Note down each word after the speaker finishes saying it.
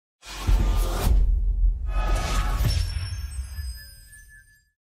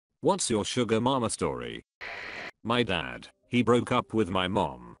What's your sugar mama story? My dad, he broke up with my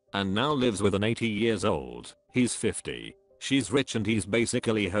mom and now lives with an 80 years old. He's 50. She's rich and he's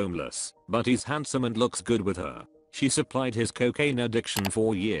basically homeless, but he's handsome and looks good with her. She supplied his cocaine addiction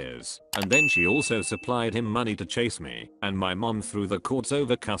for years, and then she also supplied him money to chase me and my mom through the courts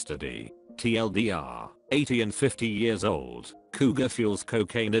over custody. TLDR, 80 and 50 years old, cougar fuels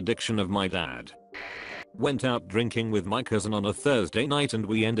cocaine addiction of my dad. Went out drinking with my cousin on a Thursday night and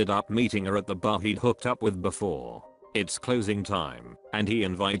we ended up meeting her at the bar he'd hooked up with before. It's closing time, and he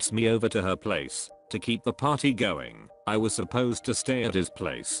invites me over to her place to keep the party going. I was supposed to stay at his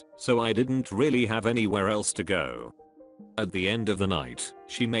place, so I didn't really have anywhere else to go. At the end of the night,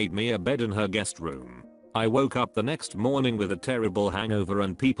 she made me a bed in her guest room. I woke up the next morning with a terrible hangover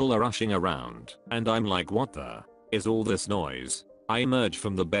and people are rushing around, and I'm like, what the is all this noise? I emerge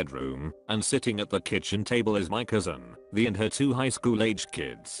from the bedroom, and sitting at the kitchen table is my cousin, and her 2 high school aged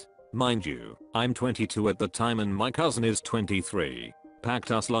kids. Mind you, I'm 22 at the time and my cousin is 23.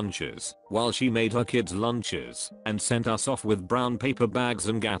 Packed us lunches, while she made her kids lunches, and sent us off with brown paper bags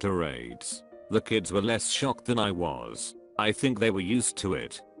and Gatorades. The kids were less shocked than I was. I think they were used to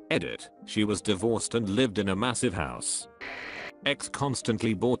it. Edit, she was divorced and lived in a massive house. Ex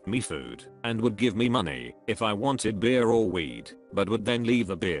constantly bought me food, and would give me money if I wanted beer or weed, but would then leave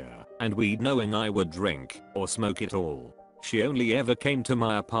the beer and weed knowing I would drink or smoke it all. She only ever came to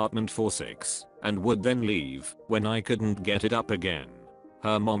my apartment for 6, and would then leave when I couldn't get it up again.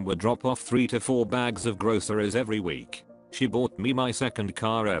 Her mom would drop off 3 to 4 bags of groceries every week. She bought me my second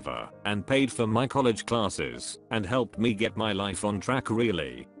car ever, and paid for my college classes, and helped me get my life on track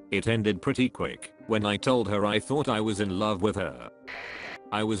really. It ended pretty quick when I told her I thought I was in love with her.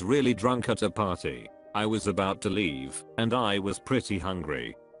 I was really drunk at a party. I was about to leave, and I was pretty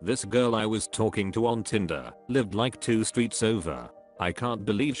hungry. This girl I was talking to on Tinder lived like 2 streets over. I can't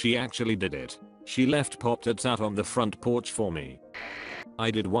believe she actually did it. She left Pop-Tarts out on the front porch for me.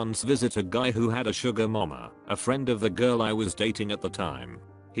 I did once visit a guy who had a sugar mama, a friend of the girl I was dating at the time.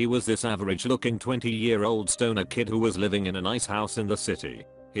 He was this average looking 20-year-old stoner kid who was living in a nice house in the city.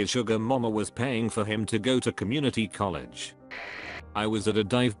 His sugar mama was paying for him to go to community college. I was at a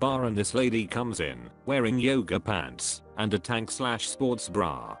dive bar and this lady comes in, wearing yoga pants and a tank/sports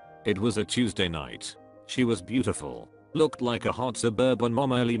bra. It was a Tuesday night. She was beautiful, looked like a hot suburban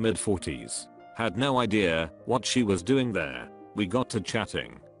mom early mid-40s. Had no idea what she was doing there. We got to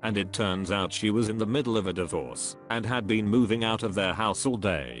chatting, and it turns out she was in the middle of a divorce and had been moving out of their house all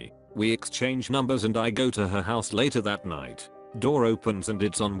day. We exchange numbers and I go to her house later that night. Door opens and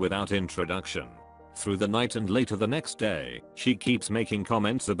it's on without introduction. Through the night and later the next day, she keeps making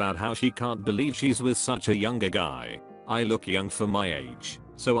comments about how she can't believe she's with such a younger guy. I look young for my age,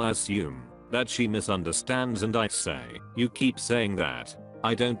 so I assume that she misunderstands and I say, you keep saying that.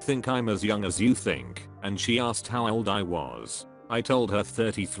 I don't think I'm as young as you think, and she asked how old I was. I told her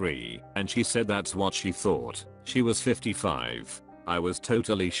 33, and she said that's what she thought. She was 55. I was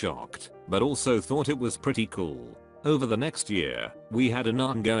totally shocked, but also thought it was pretty cool. Over the next year, we had an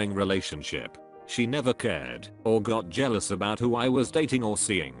ongoing relationship. She never cared or got jealous about who I was dating or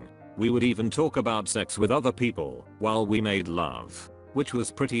seeing. We would even talk about sex with other people while we made love, which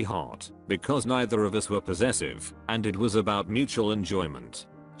was pretty hot because neither of us were possessive and it was about mutual enjoyment.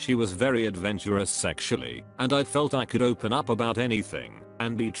 She was very adventurous sexually, and I felt I could open up about anything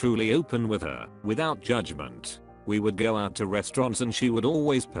and be truly open with her without judgment. We would go out to restaurants and she would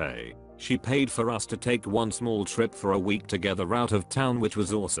always pay. She paid for us to take one small trip for a week together out of town, which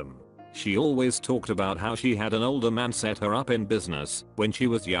was awesome. She always talked about how she had an older man set her up in business when she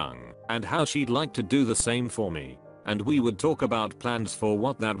was young and how she'd like to do the same for me. And we would talk about plans for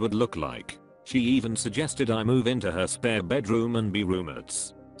what that would look like. She even suggested I move into her spare bedroom and be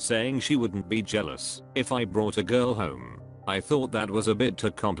roommates, saying she wouldn't be jealous if I brought a girl home. I thought that was a bit too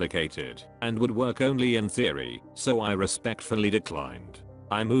complicated and would work only in theory, so I respectfully declined.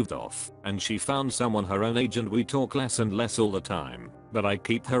 I moved off, and she found someone her own age and we talk less and less all the time, but I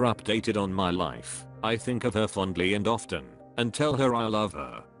keep her updated on my life. I think of her fondly and often, and tell her I love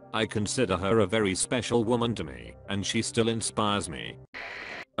her. I consider her a very special woman to me, and she still inspires me.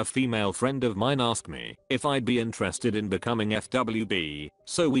 A female friend of mine asked me if I'd be interested in becoming FWB,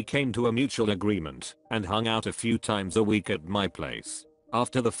 so we came to a mutual agreement and hung out a few times a week at my place.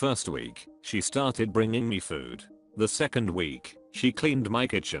 After the first week, she started bringing me food. The second week, she cleaned my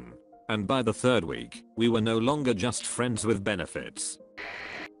kitchen. And by the third week, we were no longer just friends with benefits.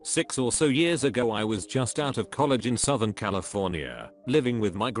 6 or so years ago I was just out of college in Southern California, living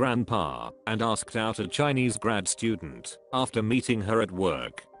with my grandpa, and asked out a Chinese grad student after meeting her at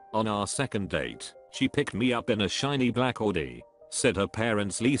work. On our second date, she picked me up in a shiny black Audi. Said her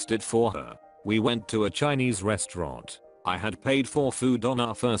parents leased it for her. We went to a Chinese restaurant. I had paid for food on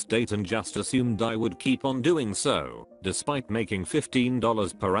our first date and just assumed I would keep on doing so, despite making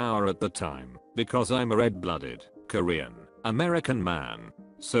 $15 per hour at the time, because I'm a red-blooded, Korean, American man.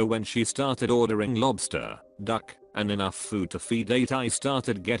 So when she started ordering lobster, duck, and enough food to feed 8, I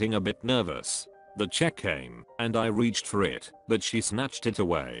started getting a bit nervous. The check came, and I reached for it, but she snatched it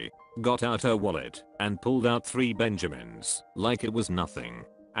away, got out her wallet, and pulled out 3 Benjamins, like it was nothing.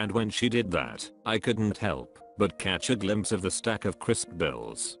 And when she did that, I couldn't help but catch a glimpse of the stack of crisp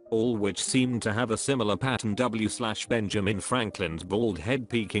bills, all which seemed to have a similar pattern, W/Benjamin Franklin's bald head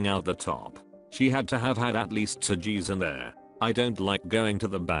peeking out the top. She had to have had at least 2 G's in there. I don't like going to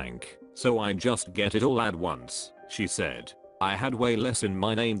the bank, so I just get it all at once, she said. I had way less in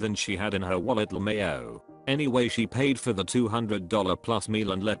my name than she had in her wallet, LMAO. Anyway, she paid for the $200 plus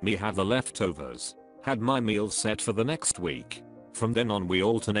meal and let me have the leftovers. Had my meals set for the next week. From then on we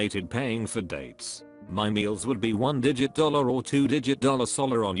alternated paying for dates. My meals would be 1-digit dollar or 2-digit dollar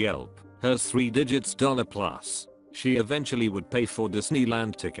solar on Yelp, hers 3 digits dollar plus. She eventually would pay for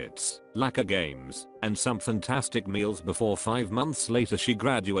Disneyland tickets, lacquer games, and some fantastic meals before 5 months later she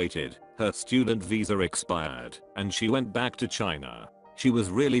graduated, her student visa expired, and she went back to China. She was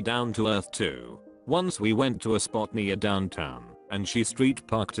really down to earth too. Once we went to a spot near downtown, and she street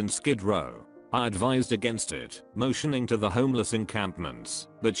parked in Skid Row. I advised against it, motioning to the homeless encampments,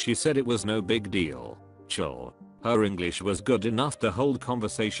 but she said it was no big deal. Chill. Her English was good enough to hold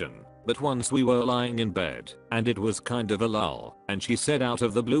conversation, but once we were lying in bed, and it was kind of a lull, and she said out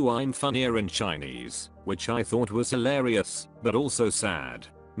of the blue, "I'm funnier in Chinese," which I thought was hilarious, but also sad.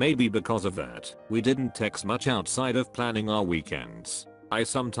 Maybe because of that, we didn't text much outside of planning our weekends. I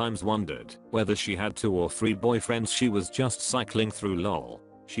sometimes wondered whether she had 2 or 3 boyfriends she was just cycling through, lol.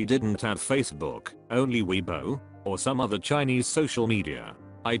 She didn't have Facebook, only Weibo, or some other Chinese social media.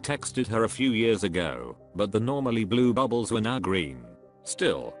 I texted her a few years ago, but the normally blue bubbles were now green.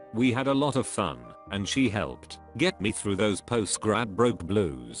 Still, we had a lot of fun, and she helped get me through those post-grad broke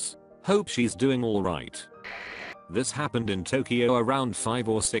blues. Hope she's doing alright. This happened in Tokyo around 5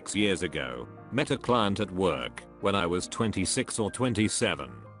 or 6 years ago. Met a client at work when I was 26 or 27.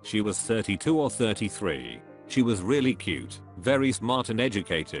 She was 32 or 33. She was really cute, very smart and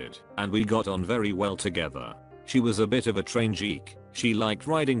educated, and we got on very well together. She was a bit of a train geek. She liked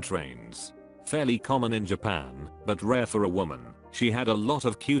riding trains. Fairly common in Japan, but rare for a woman. She had a lot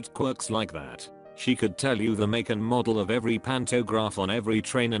of cute quirks like that. She could tell you the make and model of every pantograph on every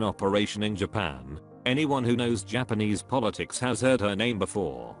train in operation in Japan. Anyone who knows Japanese politics has heard her name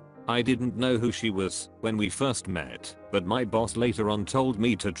before. I didn't know who she was when we first met, but my boss later on told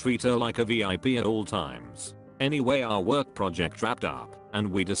me to treat her like a VIP at all times. Anyway, our work project wrapped up, and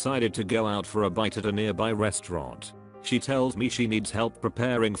we decided to go out for a bite at a nearby restaurant. She tells me she needs help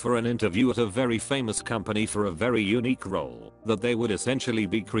preparing for an interview at a very famous company for a very unique role that they would essentially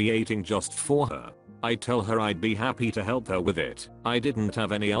be creating just for her. I tell her I'd be happy to help her with it. I didn't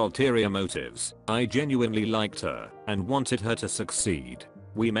have any ulterior motives. I genuinely liked her and wanted her to succeed.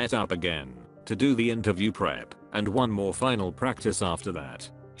 We met up again to do the interview prep and one more final practice after that.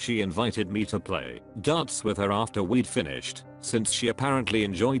 She invited me to play darts with her after we'd finished, since she apparently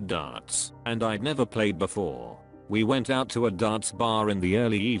enjoyed darts and I'd never played before. We went out to a darts bar in the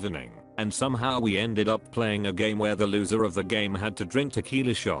early evening, and somehow we ended up playing a game where the loser of the game had to drink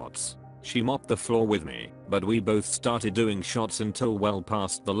tequila shots. She mopped the floor with me, but we both started doing shots until well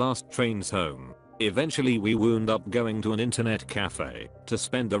past the last trains home. Eventually we wound up going to an internet cafe to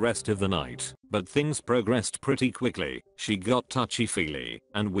spend the rest of the night, but things progressed pretty quickly. She got touchy-feely,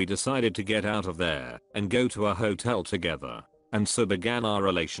 and we decided to get out of there and go to a hotel together. And so began our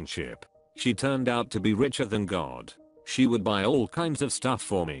relationship. She turned out to be richer than God. She would buy all kinds of stuff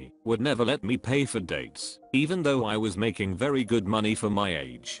for me, would never let me pay for dates, even though I was making very good money for my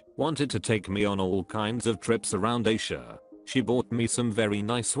age, wanted to take me on all kinds of trips around Asia. She bought me some very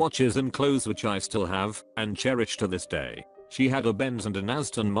nice watches and clothes which I still have and cherish to this day. She had a Benz and an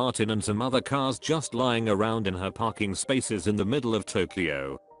Aston Martin and some other cars just lying around in her parking spaces in the middle of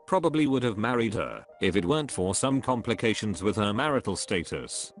Tokyo. Probably would have married her if it weren't for some complications with her marital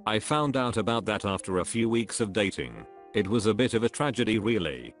status. I found out about that after a few weeks of dating. It was a bit of a tragedy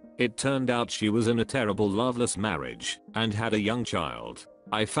really. It turned out she was in a terrible loveless marriage and had a young child.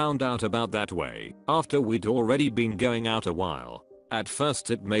 I found out about that way after we'd already been going out a while. At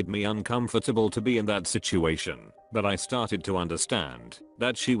first it made me uncomfortable to be in that situation, but I started to understand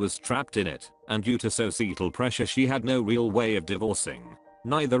that she was trapped in it, and due to societal pressure she had no real way of divorcing.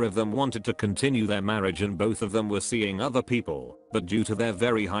 Neither of them wanted to continue their marriage and both of them were seeing other people, but due to their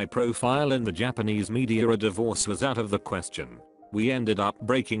very high profile in the Japanese media a divorce was out of the question. We ended up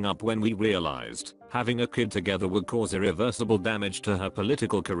breaking up when we realized having a kid together would cause irreversible damage to her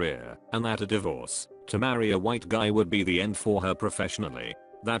political career, and that a divorce to marry a white guy would be the end for her professionally.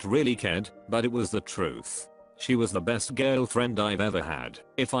 That really cared, but it was the truth. She was the best girlfriend I've ever had.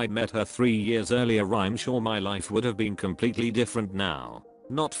 If I'd met her 3 years earlier, I'm sure my life would have been completely different now.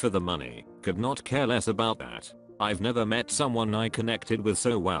 Not for the money, could not care less about that. I've never met someone I connected with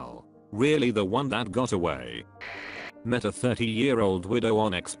so well. Really the one that got away. Met a 30-year-old widow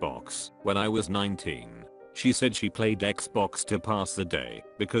on Xbox when I was 19. She said she played Xbox to pass the day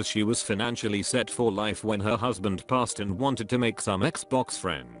because she was financially set for life when her husband passed and wanted to make some Xbox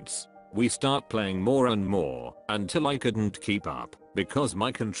friends. We start playing more and more until I couldn't keep up because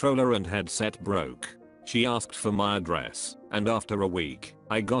my controller and headset broke. She asked for my address, and after a week,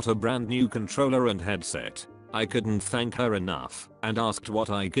 I got a brand new controller and headset. I couldn't thank her enough and asked what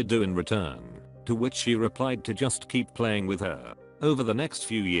I could do in return, to which she replied to just keep playing with her. Over the next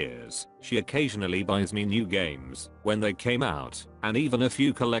few years, she occasionally buys me new games when they came out, and even a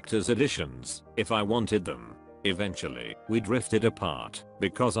few collector's editions if I wanted them. Eventually, we drifted apart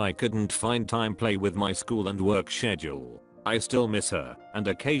because I couldn't find time play with my school and work schedule. I still miss her and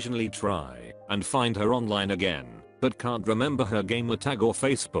occasionally try and find her online again, but can't remember her gamer tag or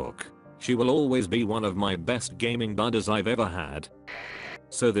Facebook. She will always be one of my best gaming buddies I've ever had.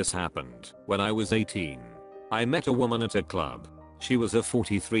 So this happened when I was 18. I met a woman at a club. She was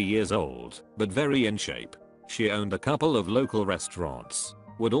 43 years old, but very in shape. She owned a couple of local restaurants,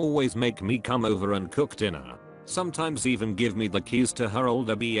 would always make me come over and cook dinner, sometimes even give me the keys to her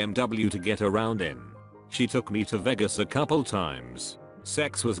older BMW to get around in. She took me to Vegas a couple times.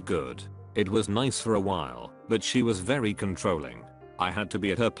 Sex was good. It was nice for a while, but she was very controlling. I had to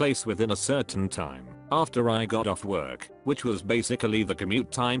be at her place within a certain time after I got off work, which was basically the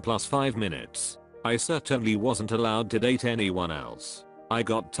commute time plus 5 minutes. I certainly wasn't allowed to date anyone else. I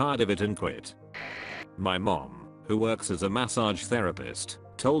got tired of it and quit. My mom, who works as a massage therapist,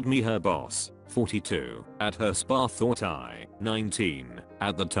 told me her boss, 42, at her spa thought I, 19,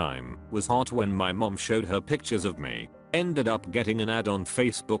 at the time, was hot when my mom showed her pictures of me. Ended up getting an ad on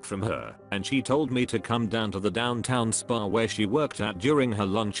Facebook from her, and she told me to come down to the downtown spa where she worked at during her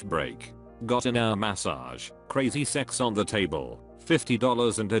lunch break. Got an hour massage, crazy sex on the table,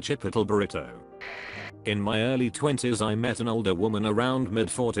 $50 and a chipotle burrito. In my early 20s I met an older woman around mid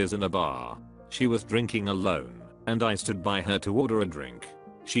 40s in a bar. She was drinking alone, and I stood by her to order a drink.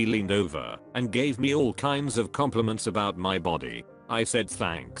 She leaned over and gave me all kinds of compliments about my body. I said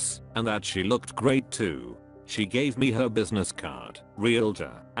thanks, and that she looked great too. She gave me her business card,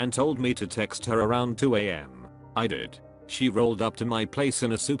 realtor, and told me to text her around 2 AM. I did. She rolled up to my place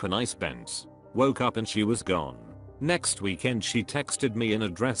in a super nice Benz. Woke up and she was gone. Next weekend she texted me an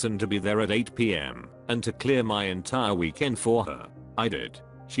address and to be there at 8 PM and to clear my entire weekend for her. I did.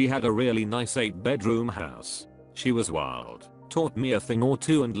 She had a really nice 8-bedroom house. She was wild, taught me a thing or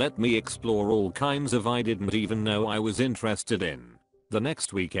two and let me explore all kinds of I didn't even know I was interested in. The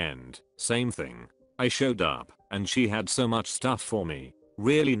next weekend, same thing. I showed up, and she had so much stuff for me.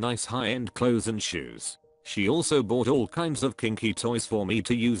 Really nice high-end clothes and shoes. She also bought all kinds of kinky toys for me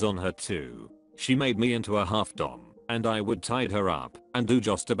to use on her too. She made me into a half-dom, and I would tide her up and do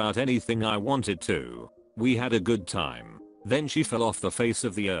just about anything I wanted to. We had a good time. Then she fell off the face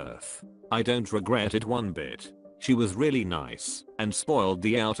of the earth. I don't regret it one bit. She was really nice and spoiled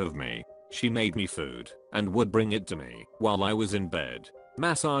the out of me. She made me food and would bring it to me while I was in bed.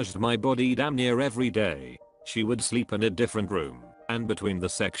 Massaged my body damn near every day. She would sleep in a different room, and between the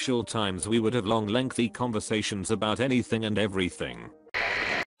sexual times we would have long lengthy conversations about anything and everything.